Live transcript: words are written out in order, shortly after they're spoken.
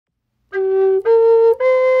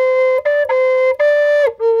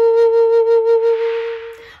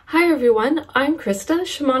everyone, I'm Christa,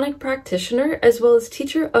 shamanic practitioner as well as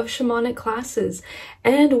teacher of shamanic classes,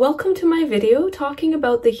 and welcome to my video talking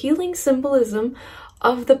about the healing symbolism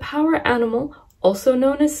of the power animal, also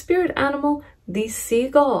known as spirit animal, the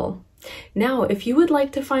seagull. Now, if you would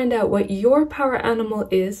like to find out what your power animal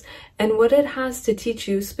is and what it has to teach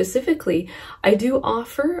you specifically, I do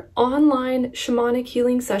offer online shamanic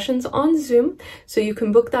healing sessions on Zoom, so you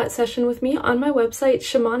can book that session with me on my website,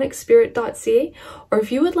 shamanicspirit.ca. Or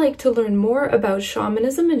if you would like to learn more about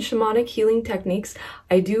shamanism and shamanic healing techniques,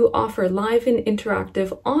 I do offer live and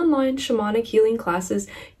interactive online shamanic healing classes.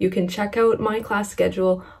 You can check out my class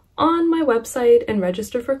schedule on my website and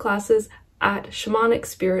register for classes at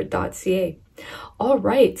shamanicspirit.ca. All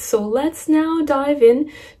right, so let's now dive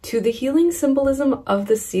in to the healing symbolism of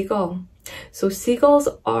the seagull. So seagulls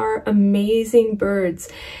are amazing birds,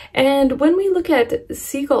 and when we look at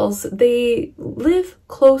seagulls, they live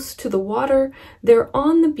close to the water, they're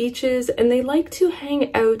on the beaches, and they like to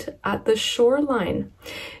hang out at the shoreline.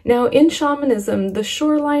 Now in shamanism, the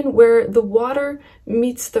shoreline where the water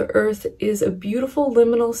meets the earth is a beautiful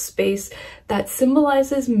liminal space that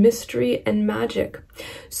symbolizes mystery and magic.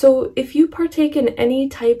 So if you partake in any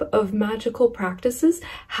type of magical practices,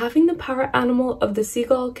 having the power animal of the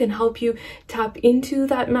seagull can help you tap into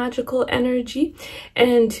that magical energy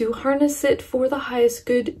and to harness it for the highest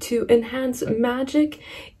good, to enhance magic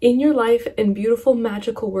in your life and beautiful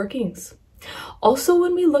magical workings. Also,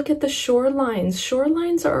 when we look at the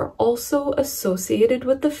shorelines are also associated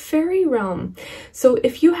with the fairy realm. So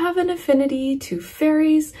if you have an affinity to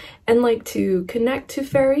fairies and like to connect to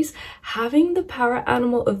fairies, having the power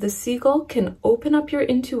animal of the seagull can open up your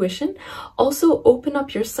intuition, also open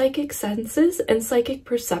up your psychic senses and psychic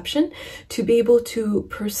perception to be able to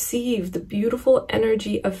perceive the beautiful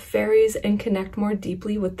energy of fairies and connect more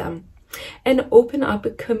deeply with them, and open up a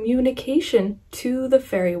communication to the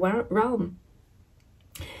fairy realm.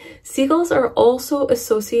 Seagulls are also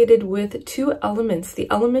associated with two elements, the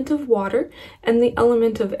element of water and the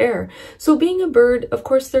element of air. So being a bird, of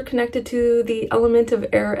course, they're connected to the element of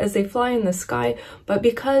air as they fly in the sky, but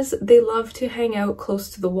because they love to hang out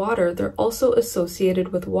close to the water, they're also associated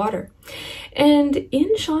with water. And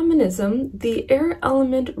in shamanism, the air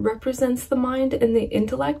element represents the mind and the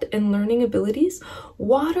intellect and learning abilities.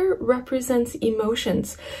 Water represents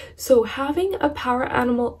emotions. So having a power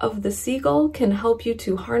animal of the seagull can help you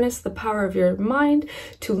to harness the power of your mind,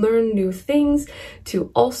 to learn new things,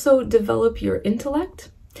 to also develop your intellect.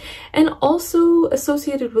 And also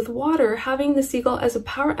associated with water, having the seagull as a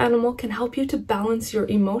power animal can help you to balance your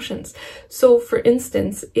emotions. So for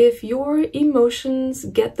instance, if your emotions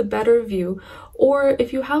get the better of you, or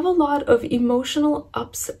if you have a lot of emotional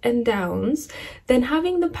ups and downs, then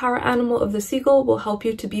having the power animal of the seagull will help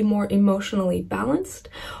you to be more emotionally balanced.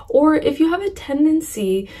 Or if you have a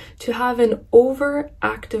tendency to have an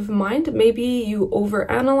overactive mind, maybe you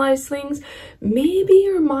overanalyze things, maybe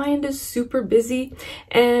your mind is super busy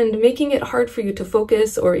and making it hard for you to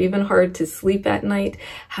focus or even hard to sleep at night,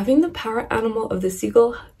 having the power animal of the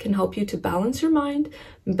seagull can help you to balance your mind,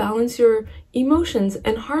 balance your emotions,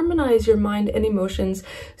 and harmonize your mind and emotions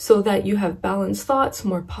so that you have balanced thoughts,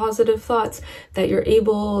 more positive thoughts, that you're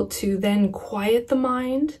able to then quiet the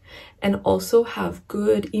mind and also have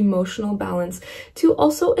good emotional balance to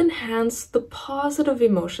also enhance the positive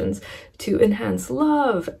emotions, to enhance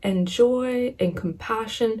love and joy and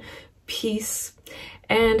compassion, peace,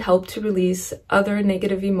 and help to release other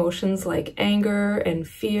negative emotions like anger and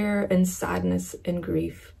fear and sadness and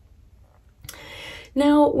grief.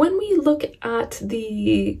 Now, when we look at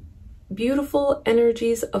the beautiful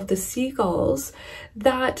energies of the seagulls,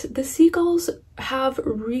 that the seagulls have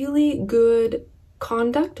really good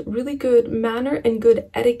conduct, really good manner, and good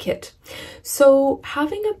etiquette. So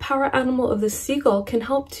having a power animal of the seagull can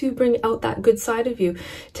help to bring out that good side of you,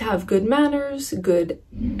 to have good manners, good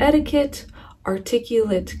etiquette,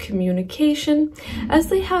 articulate communication, as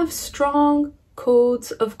they have strong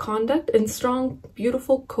codes of conduct and strong,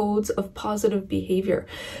 beautiful codes of positive behavior.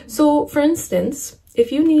 So for instance, if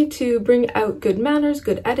you need to bring out good manners,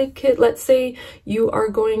 good etiquette, let's say you are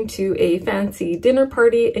going to a fancy dinner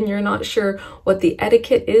party and you're not sure what the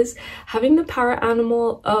etiquette is, having the power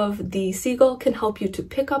animal of the seagull can help you to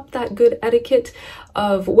pick up that good etiquette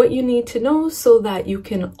of what you need to know so that you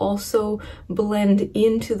can also blend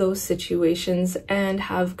into those situations and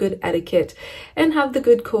have good etiquette and have the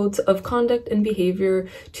good codes of conduct and behavior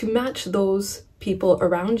to match those people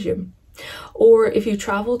around you. Or if you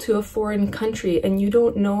travel to a foreign country and you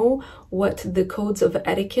don't know what the codes of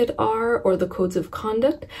etiquette are or the codes of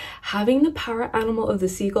conduct, having the power animal of the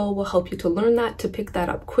seagull will help you to learn that, to pick that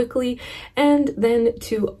up quickly, and then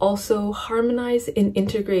to also harmonize and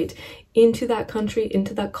integrate into that country,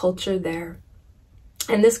 into that culture there.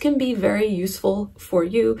 And this can be very useful for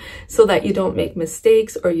you so that you don't make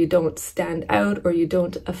mistakes, or you don't stand out, or you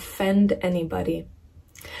don't offend anybody.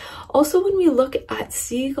 Also, when we look at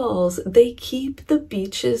seagulls, they keep the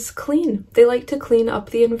beaches clean. They like to clean up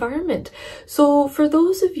the environment. So for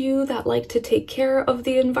those of you that like to take care of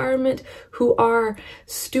the environment, who are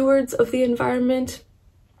stewards of the environment,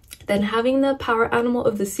 then having the power animal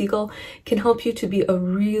of the seagull can help you to be a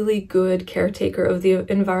really good caretaker of the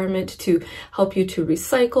environment, to help you to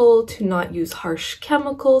recycle, to not use harsh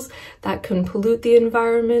chemicals that can pollute the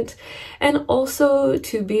environment, and also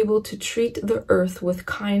to be able to treat the earth with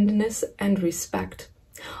kindness and respect.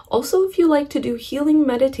 Also, if you like to do healing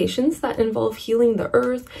meditations that involve healing the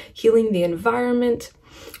earth, healing the environment,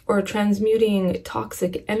 or transmuting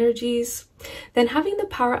toxic energies, then having the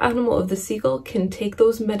power animal of the seagull can take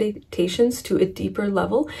those meditations to a deeper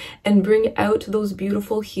level and bring out those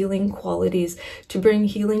beautiful healing qualities, to bring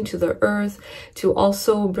healing to the earth, to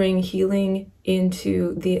also bring healing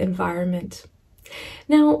into the environment.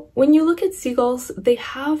 Now, when you look at seagulls, they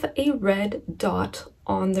have a red dot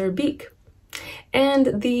on their beak,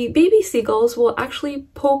 and the baby seagulls will actually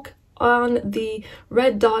poke on the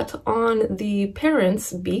red dot on the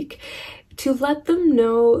parent's beak to let them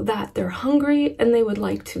know that they're hungry and they would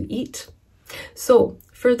like to eat. So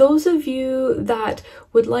for those of you that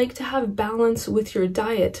would like to have balance with your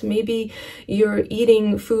diet, maybe you're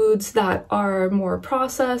eating foods that are more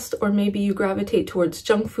processed, or maybe you gravitate towards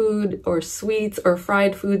junk food or sweets or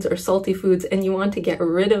fried foods or salty foods, and you want to get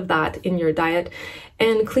rid of that in your diet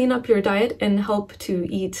and clean up your diet and help to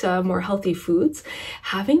eat more healthy foods,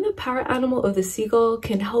 having the power animal of the seagull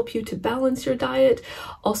can help you to balance your diet,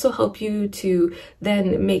 also help you to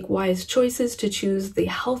then make wise choices to choose the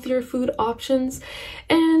healthier food options,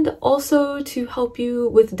 and also to help you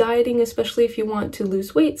with dieting, especially if you want to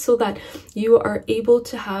lose weight, so that you are able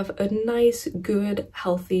to have a nice, good,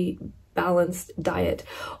 healthy, balanced diet.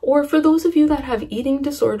 Or for those of you that have eating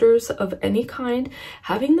disorders of any kind,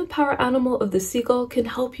 having the power animal of the seagull can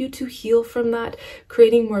help you to heal from that,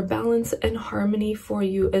 creating more balance and harmony for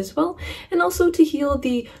you as well, and also to heal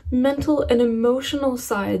the mental and emotional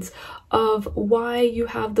sides of why you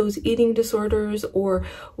have those eating disorders, or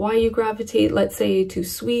why you gravitate, let's say, to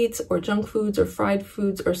sweets or junk foods or fried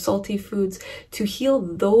foods or salty foods, to heal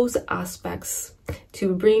those aspects,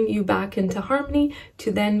 to bring you back into harmony,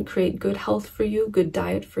 to then create good health for you, good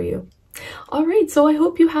diet for you. All right, so I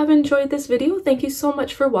hope you have enjoyed this video. Thank you so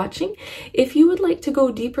much for watching. If you would like to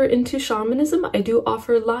go deeper into shamanism, I do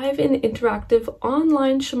offer live and interactive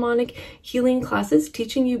online shamanic healing classes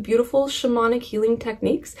teaching you beautiful shamanic healing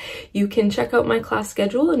techniques. You can check out my class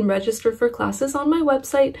schedule and register for classes on my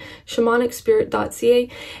website, shamanicspirit.ca.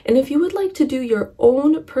 And if you would like to do your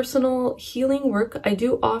own personal healing work, I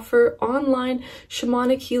do offer online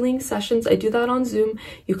shamanic healing sessions. I do that on Zoom.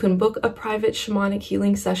 You can book a private shamanic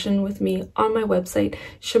healing session with me on my website,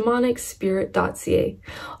 shamanicspirit.ca.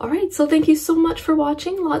 All right, so thank you so much for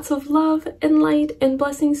watching. Lots of love and light and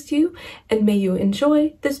blessings to you, and may you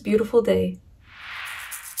enjoy this beautiful day.